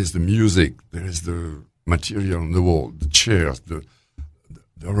there's the music, there is the material on the wall, the chairs, the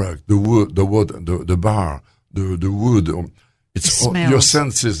rug, the wood, the bar, the wood. It's all your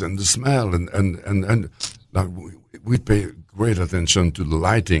senses and the smell and like we pay great attention to the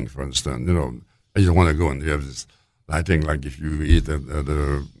lighting, for instance. I just want to go and you have this lighting, like if you eat at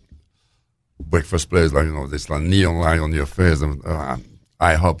the breakfast place, like, this like neon light on your face, and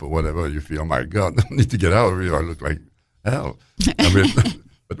IHOP or whatever, you feel, oh my God, I need to get out of here. I look like hell. I mean,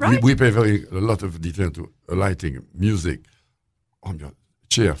 but right. we pay a lot of detail to lighting, music, on your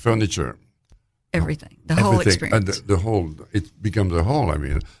chair, furniture. Everything, the whole experience. And the whole, it becomes a whole. I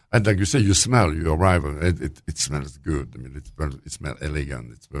mean, and like you say, you smell, you arrive, and it smells good. I mean, it smells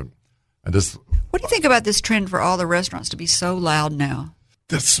elegant. And that's, what do you think about this trend for all the restaurants to be so loud now?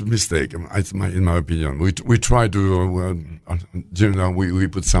 That's a mistake, in my opinion. We try to, we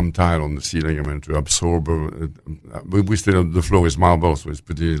put some tile on the ceiling, I mean, to absorb. We still, the floor is marble, so it's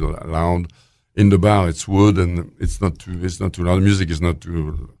pretty loud. In the bar, it's wood, and it's not too loud. The music is not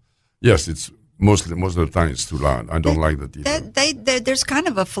too. Yes, it's. Most of the time it's too loud. I don't like that either. There's kind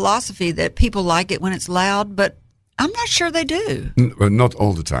of a philosophy that people like it when it's loud, but I'm not sure they do. But not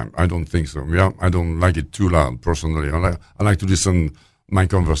all the time. I don't think so. Yeah, I don't like it too loud, personally. I like to listen my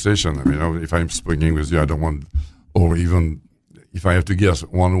conversation. I mean, if I'm speaking with you, I don't want, or even if I have to guess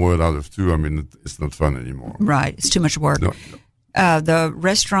one word out of two, I mean, it's not fun anymore. Right. It's too much work. No. The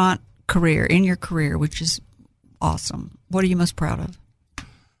restaurant career, in your career, which is awesome. What are you most proud of?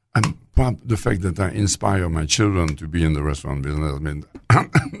 I'm proud of the fact that I inspire my children to be in the restaurant business. I mean,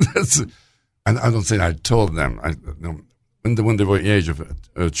 and I don't say I told them. When they were the age of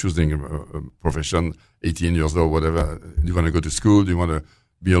choosing a profession, 18 years old, whatever, do you want to go to school? Do you want to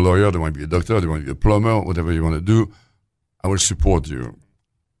be a lawyer? Do you want to be a doctor? Do you want to be a plumber? Whatever you want to do, I will support you.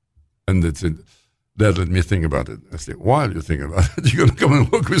 And that's it. Dad, let me think about it. I say, while you think about it, you're going to come and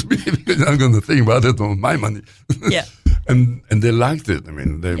work with me because I'm going to think about it on my money. Yeah. and they liked it. I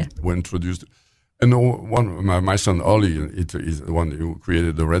mean, they were introduced. And my son Ollie is the one who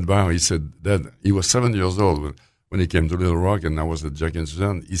created the Red Bar. He said that he was 7 years old when he came to Little Rock, and I was at Jack and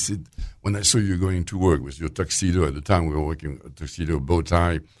Suzanne. He said, when I saw you going to work with your tuxedo, at the time we were working a tuxedo, bow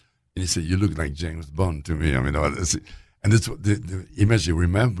tie, and he said, you look like James Bond to me. I mean, and it's the image he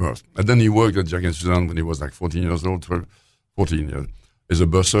remembers. And then he worked at Jack and Suzanne when he was like 14 years old, 14 years, as a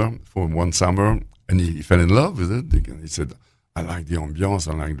busser for one summer, and he fell in love with it. He said, I like the ambiance,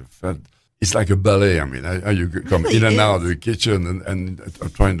 I like the fête. It's like a ballet. I mean, you come really in and out of the kitchen and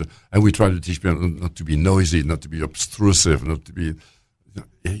we try to teach people not to be noisy, not to be obtrusive, not to be.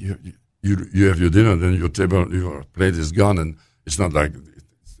 You have your dinner, then your plate is gone, and it's not like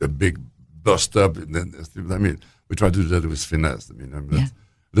it's a big bust up. I mean, we try to do that with finesse. I mean,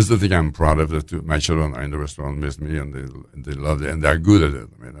 that's the thing I'm proud of. That my children are in the restaurant with me, and they love it, and they're good at it.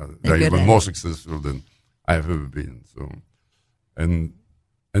 I mean, they're even more successful than I've ever been. So,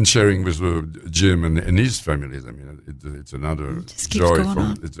 and sharing with Jim and his families. I mean, it's another joy.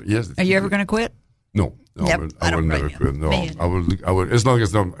 Yes. Are you ever going to quit? No, yep, I will never quit. No, I will. As long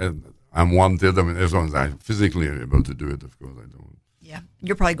as I'm wanted. I mean, as long as I'm physically able to do it, of course, I don't. Yeah,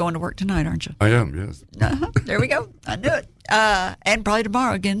 you're probably going to work tonight, aren't you? I am. Yes. There we go. I knew it. And probably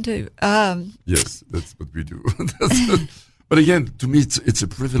tomorrow again too. Yes, that's what we do. But again, to me, it's a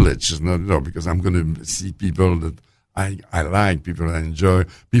privilege, because I'm going to see people that I like, people I enjoy,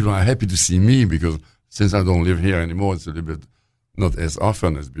 people are happy to see me, because since I don't live here anymore, it's a little bit not as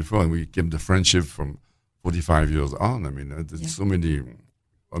often as before, and we kept the friendship from 45 years on. I mean, there's so many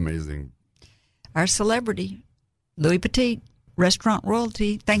amazing. Our celebrity, Louis Petit, restaurant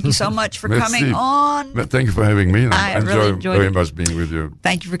royalty. Thank you so much for coming on. Thank you for having me. I really enjoyed very much being with you.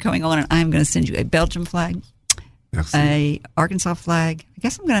 Thank you for coming on, and I'm going to send you a Belgian flag, a Arkansas flag. I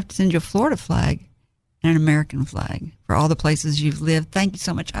guess I'm going to have to send you a Florida flag. And an American flag for all the places you've lived. Thank you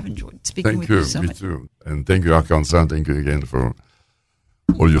so much. I've enjoyed speaking with you so much. Thank you, me too. And thank you, Arkansas. Thank you again for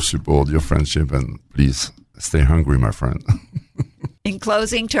all your support, your friendship, and please stay hungry, my friend. In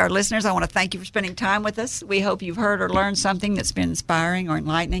closing, to our listeners, I want to thank you for spending time with us. We hope you've heard or learned something that's been inspiring or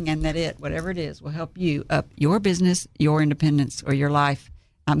enlightening, and that whatever it is, will help you up your business, your independence, or your life.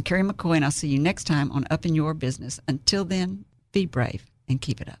 I'm Carrie McCoy, and I'll see you next time on Up in Your Business. Until then, be brave and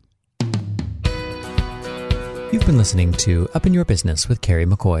keep it up. You've been listening to Up in Your Business with Carrie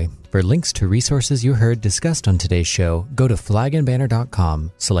McCoy. For links to resources you heard discussed on today's show, go to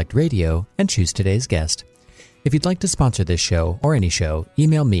flagandbanner.com, select radio, and choose today's guest. If you'd like to sponsor this show or any show,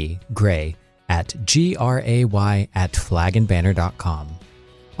 email me, Gray, at gray@flagandbanner.com.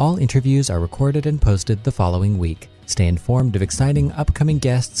 All interviews are recorded and posted the following week. Stay informed of exciting upcoming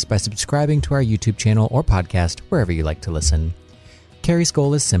guests by subscribing to our YouTube channel or podcast wherever you like to listen. Carrie's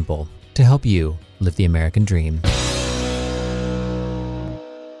goal is simple: to help you live the American dream.